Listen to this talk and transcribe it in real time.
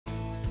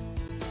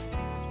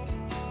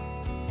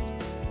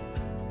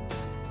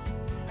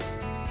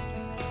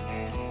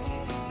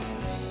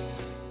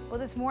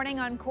this morning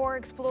on Kohr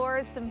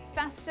Explores, some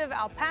festive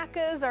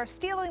alpacas are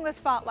stealing the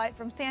spotlight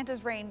from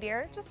Santa's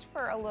reindeer just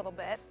for a little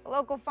bit. A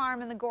local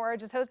farm in the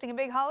gorge is hosting a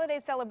big holiday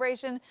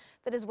celebration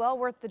that is well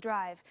worth the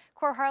drive.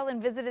 Kohr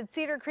Harlan visited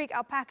Cedar Creek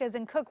Alpacas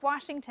in Cook,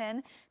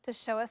 Washington to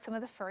show us some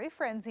of the furry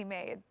friends he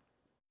made.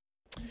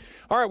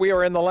 All right, we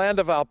are in the land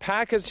of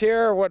alpacas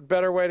here. What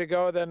better way to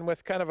go than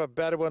with kind of a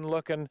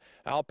Bedouin-looking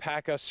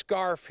alpaca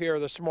scarf here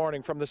this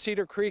morning from the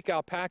Cedar Creek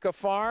Alpaca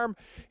Farm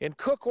in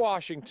Cook,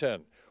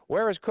 Washington.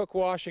 Where is Cook,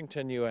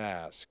 Washington, you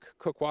ask?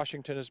 Cook,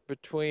 Washington is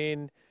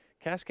between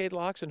Cascade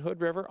Locks and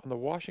Hood River on the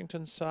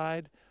Washington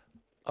side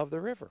of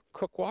the river.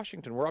 Cook,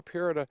 Washington. We're up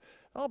here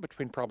at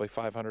between probably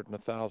 500 and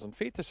 1,000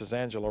 feet. This is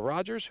Angela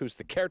Rogers, who's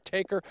the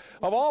caretaker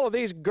of all of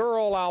these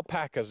girl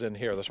alpacas in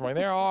here this morning.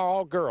 They're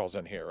all girls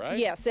in here, right?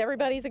 Yes,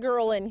 everybody's a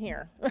girl in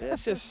here.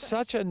 This is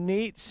such a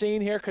neat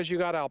scene here because you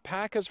got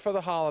alpacas for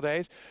the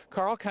holidays.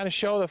 Carl, kind of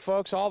show the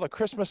folks all the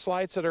Christmas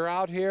lights that are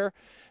out here.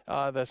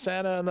 The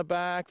Santa in the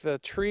back, the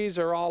trees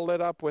are all lit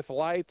up with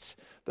lights.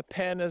 The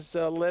pen is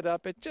lit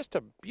up. It's just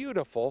a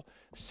beautiful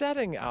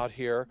setting out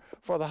here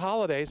for the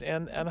holidays.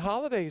 And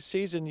holiday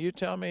season, you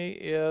tell me,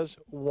 is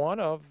one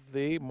of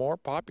the more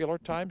popular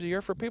times of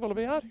year for people to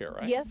be out here,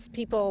 right? Yes,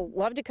 people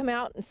love to come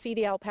out and see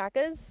the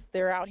alpacas.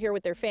 They're out here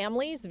with their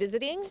families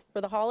visiting for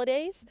the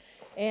holidays.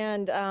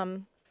 And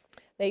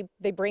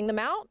they bring them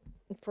out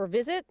for a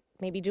visit,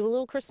 maybe do a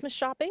little Christmas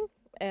shopping,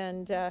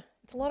 and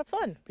it's a lot of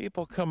fun.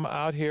 People come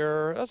out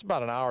here, that's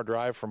about an hour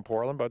drive from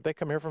Portland, but they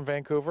come here from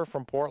Vancouver,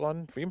 from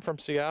Portland, even from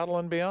Seattle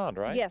and beyond,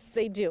 right? Yes,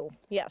 they do,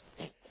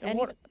 yes. And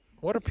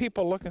what are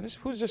people looking at?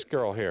 Who's this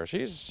girl here?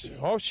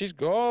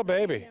 Oh,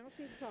 baby.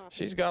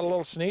 She's got a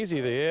little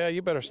sneezy there. Yeah,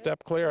 you better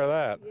step clear of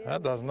that.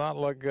 That does not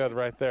look good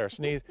right there.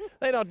 Sneeze.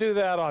 They don't do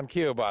that on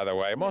cue, by the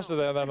way. Most of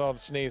them don't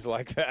sneeze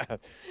like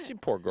that.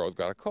 Poor girl's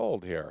got a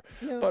cold here.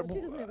 No, but,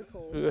 she doesn't have a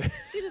cold.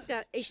 She just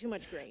ate too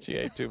much grain. She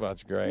ate too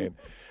much grain.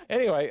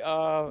 Anyway,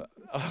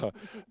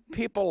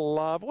 people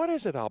love, what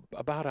is it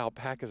about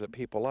alpacas that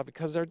people love?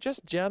 Because they're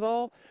just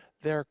gentle,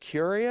 they're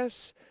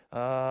curious,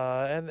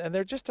 and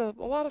they're just a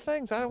lot of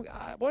things.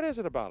 What is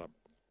it about them?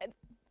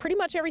 Pretty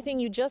much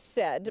everything you just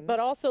said, but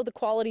also the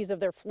qualities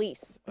of their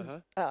fleece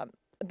is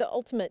the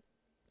ultimate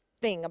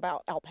thing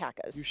about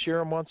alpacas. You shear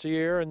them once a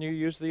year and you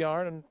use the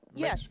yarn and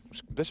yes.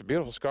 This is a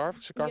beautiful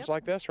scarves yep.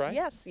 like this, right?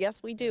 Yes,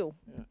 yes, we do.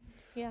 Yeah.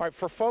 Yeah. All right,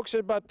 for folks,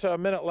 about a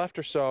minute left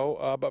or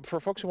so, but for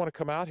folks who want to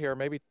come out here,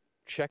 maybe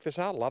check this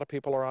out. A lot of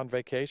people are on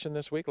vacation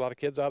this week. A lot of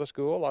kids out of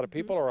school. A lot of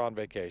people are on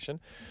vacation.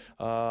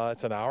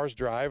 It's an hour's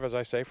drive, as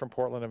I say, from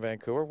Portland and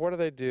Vancouver. What do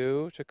they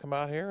do to come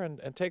out here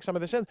and take some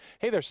of this in?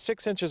 Hey, there's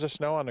 6 inches of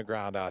snow on the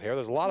ground out here.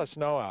 There's a lot of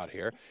snow out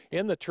here,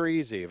 in the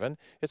trees even.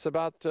 It's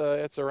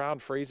it's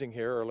around freezing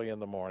here early in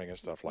the morning and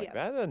stuff like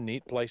that. It's a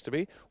neat place to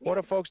be. What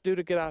do folks do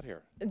to get out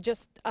here?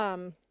 Just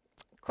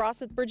cross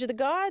the Bridge of the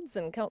Gods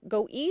and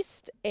go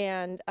east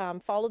and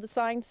follow the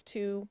signs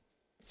to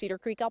Cedar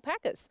Creek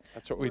Alpacas.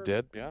 That's what we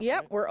did. Yeah. Yeah,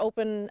 right. We're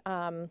open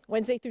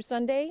Wednesday through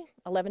Sunday,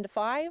 11 to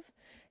 5,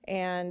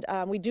 and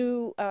we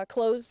do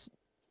close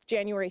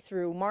January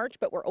through March,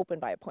 but we're open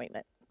by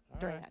appointment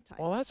during that time.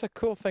 Well, that's a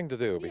cool thing to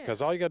do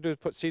because all you got to do is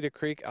put Cedar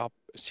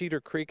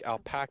Creek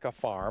Alpaca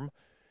Farm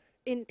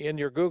in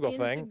your Google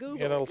thing,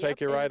 and it'll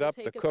take you right up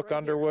the Cook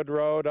Underwood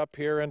Road up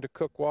here into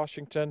Cook,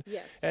 Washington,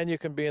 and you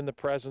can be in the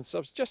presence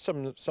of just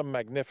some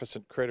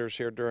magnificent critters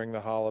here during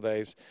the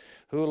holidays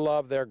who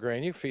love their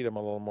grain. You feed them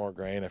a little more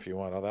grain if you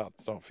want.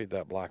 Don't feed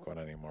that black one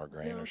any more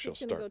grain, or she'll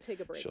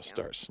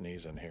start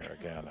sneezing here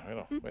again.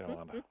 We don't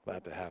want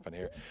that to happen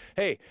here.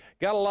 Hey,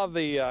 gotta love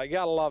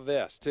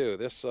this too.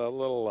 This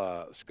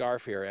little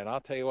scarf here, and I'll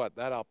tell you what,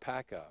 that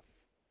alpaca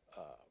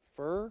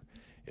fur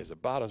is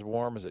about as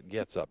warm as it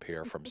gets up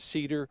here from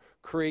Cedar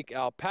Creek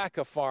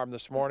Alpaca Farm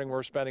this morning.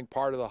 We're spending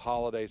part of the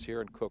holidays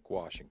here in Cook,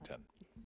 Washington.